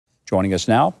Joining us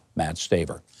now, Matt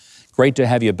Staver. Great to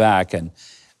have you back, and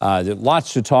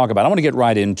lots to talk about. I want to get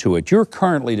right into it. You're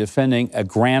currently defending a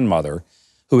grandmother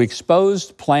who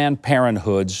exposed Planned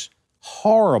Parenthood's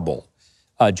horrible,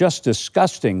 just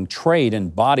disgusting trade in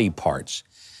body parts.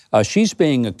 She's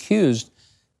being accused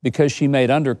because she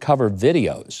made undercover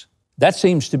videos. That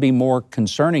seems to be more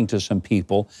concerning to some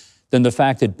people than the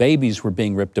fact that babies were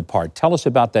being ripped apart. Tell us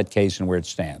about that case and where it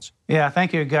stands. Yeah,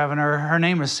 thank you, Governor. Her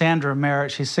name is Sandra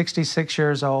Merritt. She's 66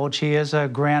 years old. She is a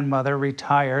grandmother,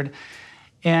 retired,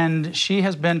 and she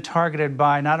has been targeted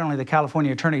by not only the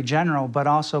California Attorney General, but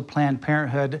also Planned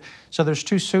Parenthood. So there's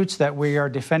two suits that we are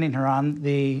defending her on.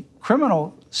 The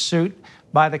criminal suit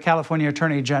by the California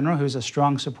Attorney General, who's a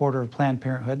strong supporter of Planned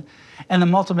Parenthood, and the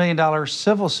multi-million-dollar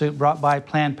civil suit brought by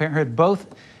Planned Parenthood, both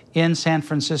in San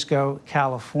Francisco,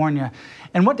 California.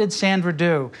 And what did Sandra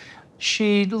do?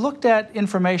 She looked at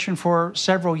information for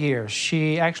several years.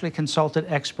 She actually consulted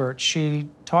experts. She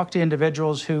talked to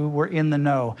individuals who were in the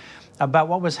know about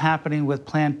what was happening with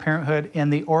Planned Parenthood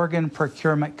and the organ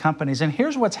procurement companies. And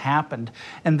here's what's happened.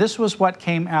 And this was what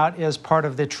came out as part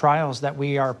of the trials that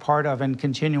we are part of and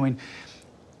continuing.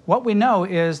 What we know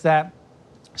is that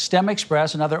STEM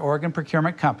Express and other organ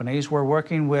procurement companies were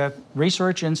working with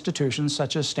research institutions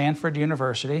such as Stanford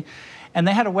University, and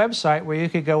they had a website where you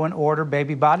could go and order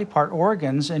baby body part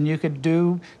organs, and you could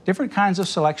do different kinds of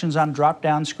selections on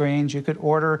drop-down screens. You could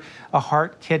order a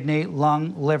heart, kidney,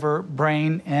 lung, liver,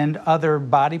 brain, and other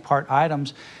body part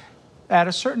items at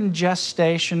a certain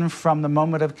gestation from the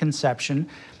moment of conception.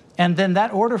 And then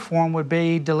that order form would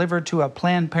be delivered to a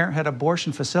Planned Parenthood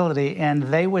abortion facility, and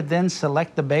they would then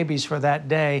select the babies for that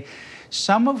day,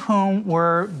 some of whom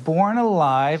were born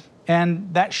alive,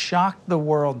 and that shocked the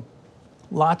world.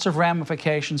 Lots of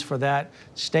ramifications for that.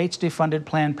 States defunded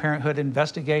Planned Parenthood,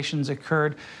 investigations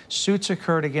occurred, suits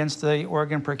occurred against the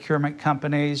organ procurement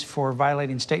companies for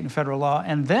violating state and federal law,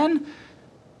 and then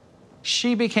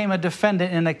she became a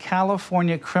defendant in a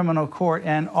California criminal court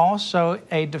and also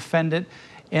a defendant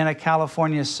in a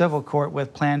California civil court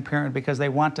with Planned Parenthood because they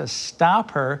want to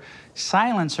stop her,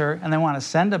 silence her, and they want to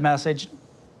send a message: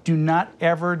 do not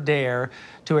ever dare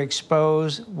to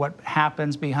expose what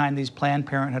happens behind these Planned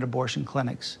Parenthood abortion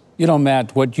clinics. You know,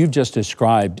 Matt, what you've just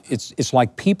described, it's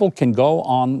like people can go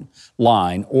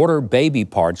online, order baby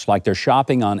parts like they're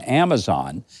shopping on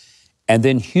Amazon, and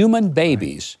then human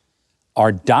babies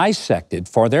are dissected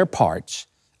for their parts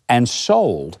and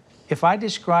sold. If I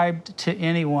described to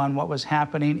anyone what was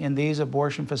happening in these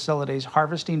abortion facilities,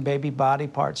 harvesting baby body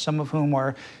parts, some of whom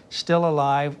are still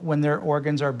alive when their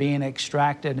organs are being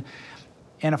extracted,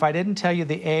 and if I didn't tell you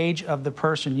the age of the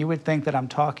person, you would think that I'm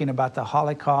talking about the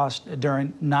Holocaust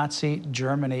during Nazi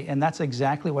Germany, and that's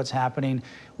exactly what's happening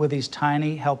with these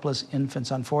tiny, helpless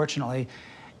infants, unfortunately.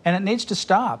 And it needs to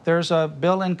stop. There's a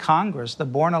bill in Congress, the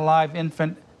Born Alive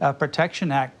Infant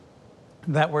Protection Act,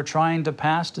 that we're trying to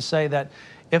pass to say that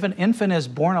if an infant is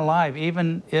born alive,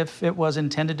 even if it was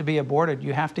intended to be aborted,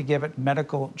 you have to give it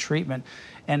medical treatment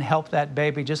and help that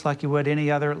baby just like you would any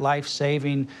other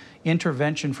life-saving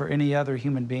intervention for any other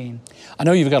human being. I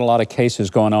know you've got a lot of cases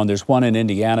going on. There's one in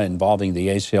Indiana involving the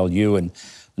ACLU and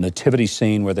the nativity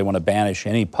scene where they want to banish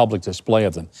any public display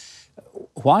of them.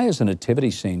 Why is the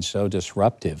nativity scene so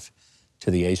disruptive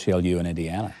to the ACLU in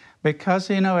Indiana? Because,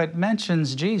 you know, it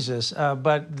mentions Jesus,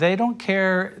 but they don't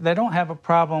care, they don't have a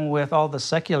problem with all the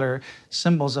secular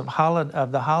symbols of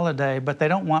the holiday, but they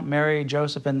don't want Mary,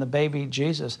 Joseph, and the baby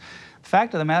Jesus. The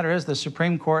fact of the matter is the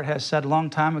Supreme Court has said a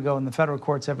long time ago, and the federal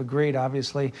courts have agreed,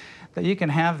 obviously, that you can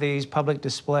have these public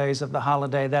displays of the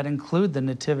holiday that include the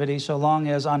nativity so long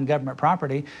as on government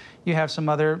property you have some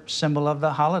other symbol of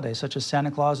the holiday, such as Santa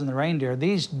Claus and the reindeer.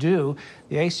 These do.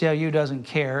 The ACLU doesn't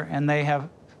care, and they have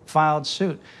filed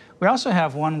suit. We also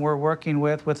have one we're working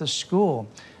with a school,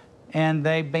 and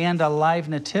they banned a live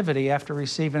nativity after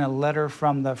receiving a letter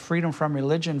from the Freedom from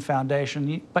Religion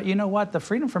Foundation. But you know what? The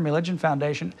Freedom from Religion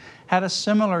Foundation had a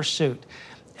similar suit,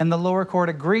 and the lower court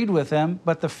agreed with them,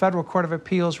 but the Federal Court of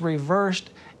Appeals reversed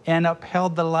and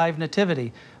upheld the live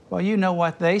nativity. Well, you know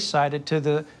what they cited to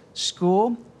the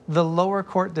school? The lower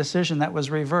court decision that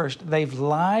was reversed. They've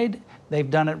lied. They've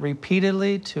done it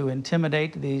repeatedly to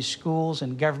intimidate these schools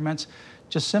and governments,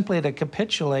 just simply to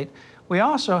capitulate. We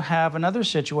also have another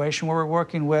situation where we're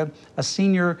working with a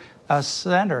senior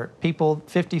center. People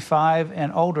 55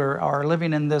 and older are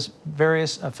living in this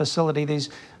various facility, these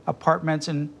apartments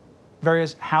and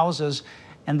various houses,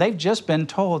 and they've just been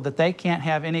told that they can't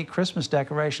have any Christmas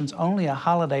decorations, only a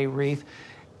holiday wreath.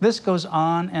 This goes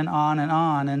on and on and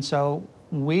on, and so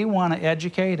we want to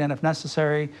educate and, if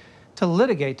necessary, to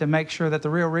litigate to make sure that the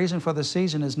real reason for the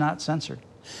season is not censored.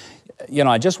 you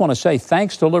know, I just want to say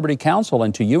thanks to Liberty Counsel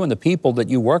and to you and the people that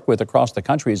you work with across the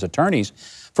country as attorneys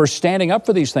for standing up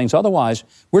for these things. Otherwise,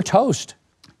 we're toast.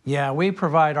 Yeah, we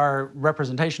provide our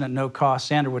representation at no cost.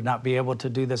 Sandra would not be able to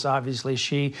do this. Obviously,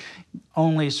 she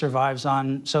only survives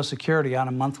on Social Security on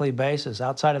a monthly basis.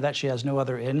 Outside of that, she has no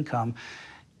other income.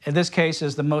 And this case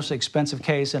is the most expensive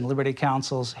case in Liberty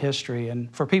Counsel's history.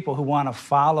 And for people who want to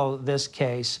follow this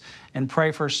case and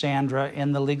pray for Sandra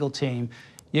and the legal team,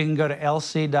 you can go to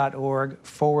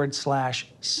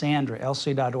lc.org/Sandra,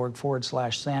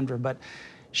 lc.org/Sandra. But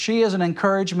she is an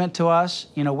encouragement to us.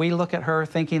 You know, we look at her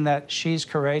thinking that she's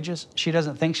courageous. She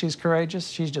doesn't think she's courageous.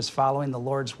 She's just following the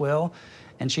Lord's will.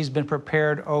 And she's been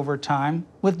prepared over time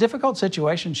with difficult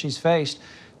situations she's faced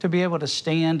to be able to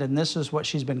stand. And this is what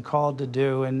she's been called to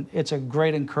do. And it's a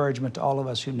great encouragement to all of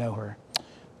us who know her.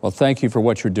 Well, thank you for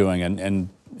what you're doing. And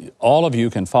all of you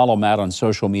can follow Matt on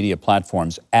social media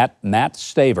platforms at Matt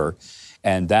Staver.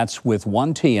 And that's with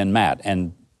one T in Matt.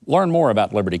 And learn more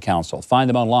about Liberty Counsel. Find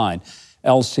them online.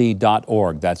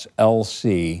 lc.org. That's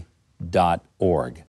lc.org.